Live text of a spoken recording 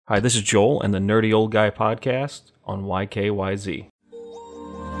Hi, this is Joel and the Nerdy Old Guy podcast on YKYZ.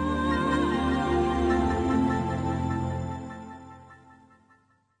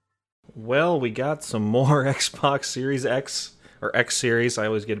 Well, we got some more Xbox Series X, or X Series, I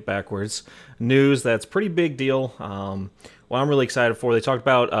always get it backwards, news that's pretty big deal. What I'm really excited for, they talked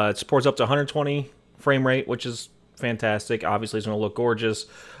about it supports up to 120 frame rate, which is fantastic. Obviously, it's going to look gorgeous.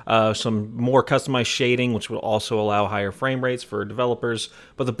 Some more customized shading, which will also allow higher frame rates for developers.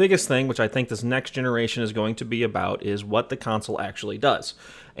 But the biggest thing, which I think this next generation is going to be about, is what the console actually does.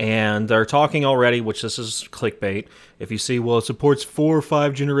 And they're talking already, which this is clickbait. If you see, well, it supports 4 or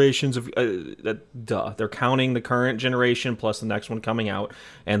 5 generations of... They're counting the current generation plus the next one coming out.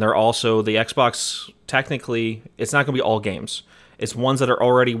 And they're also... The Xbox, technically, it's not going to be all games. It's ones that are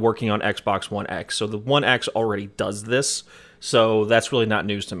already working on Xbox One X. So the One X already does this. So that's really not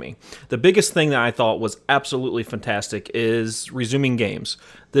news to me. The biggest thing that I thought was absolutely fantastic is resuming games.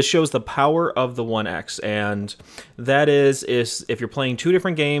 This shows the power of the One X, and that is if you're playing 2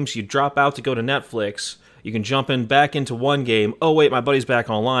 different games, you drop out to go to Netflix, you can jump back into one game, oh wait, my buddy's back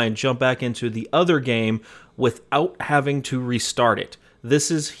online, jump back into the other game without having to restart it. This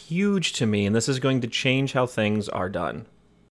is huge to me, and this is going to change how things are done.